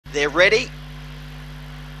They're ready.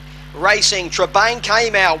 Racing, Trebayne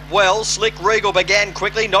came out well. Slick Regal began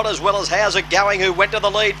quickly, not as well as How's It Going, who went to the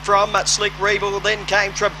lead from Slick Regal. Then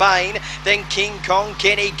came Trebayne, then King Kong,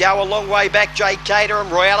 Kenny Go a long way back, Jay Cater and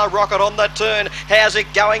Royale Rocket on the turn. How's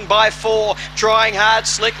It Going by 4, trying hard,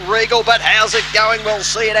 Slick Regal, but How's It Going will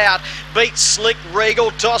see it out. Beats Slick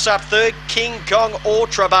Regal, toss up third, King Kong or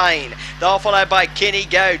Trebayne. They'll followed by Kenny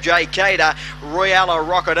Go, Jay Cater, Royale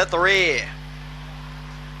Rocket at the rear.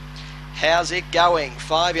 How's It Going?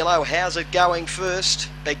 5 yellow. How's It Going first?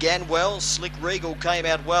 Began well. Slick Regal came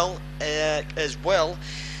out well as well.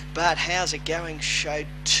 But How's It Going showed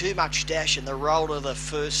too much dash in the roll of the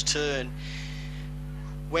first turn.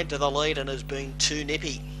 Went to the lead and has been too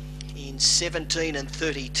nippy. In 17 and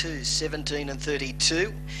 32. 17 and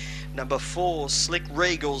 32. Number 4, Slick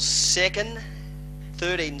Regal's second.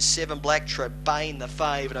 13-7 Black Trebayne the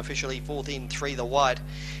fave, and officially 4th in 3 the white,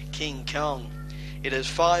 King Kong. It is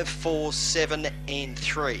 5, 4, 7 and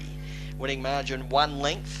 3. Winning margin 1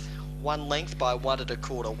 length. 1 length by 1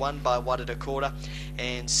 1/4. 1 by 1 1/4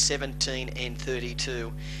 and 17 and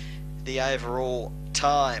 32. The overall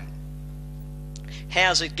time.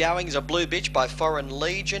 How's It Going is a blue bitch by Foreign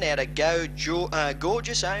Legion out of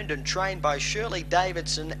Gorgeous, owned and trained by Shirley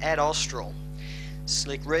Davidson at Austral.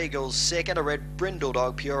 Slick Regal's second, a red brindle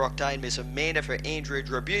dog, pure octane Miss Amanda for Andrew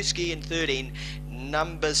Drabewski, and 13,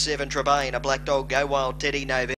 number 7 Trebayne, a black dog, Go Wild Teddy, November.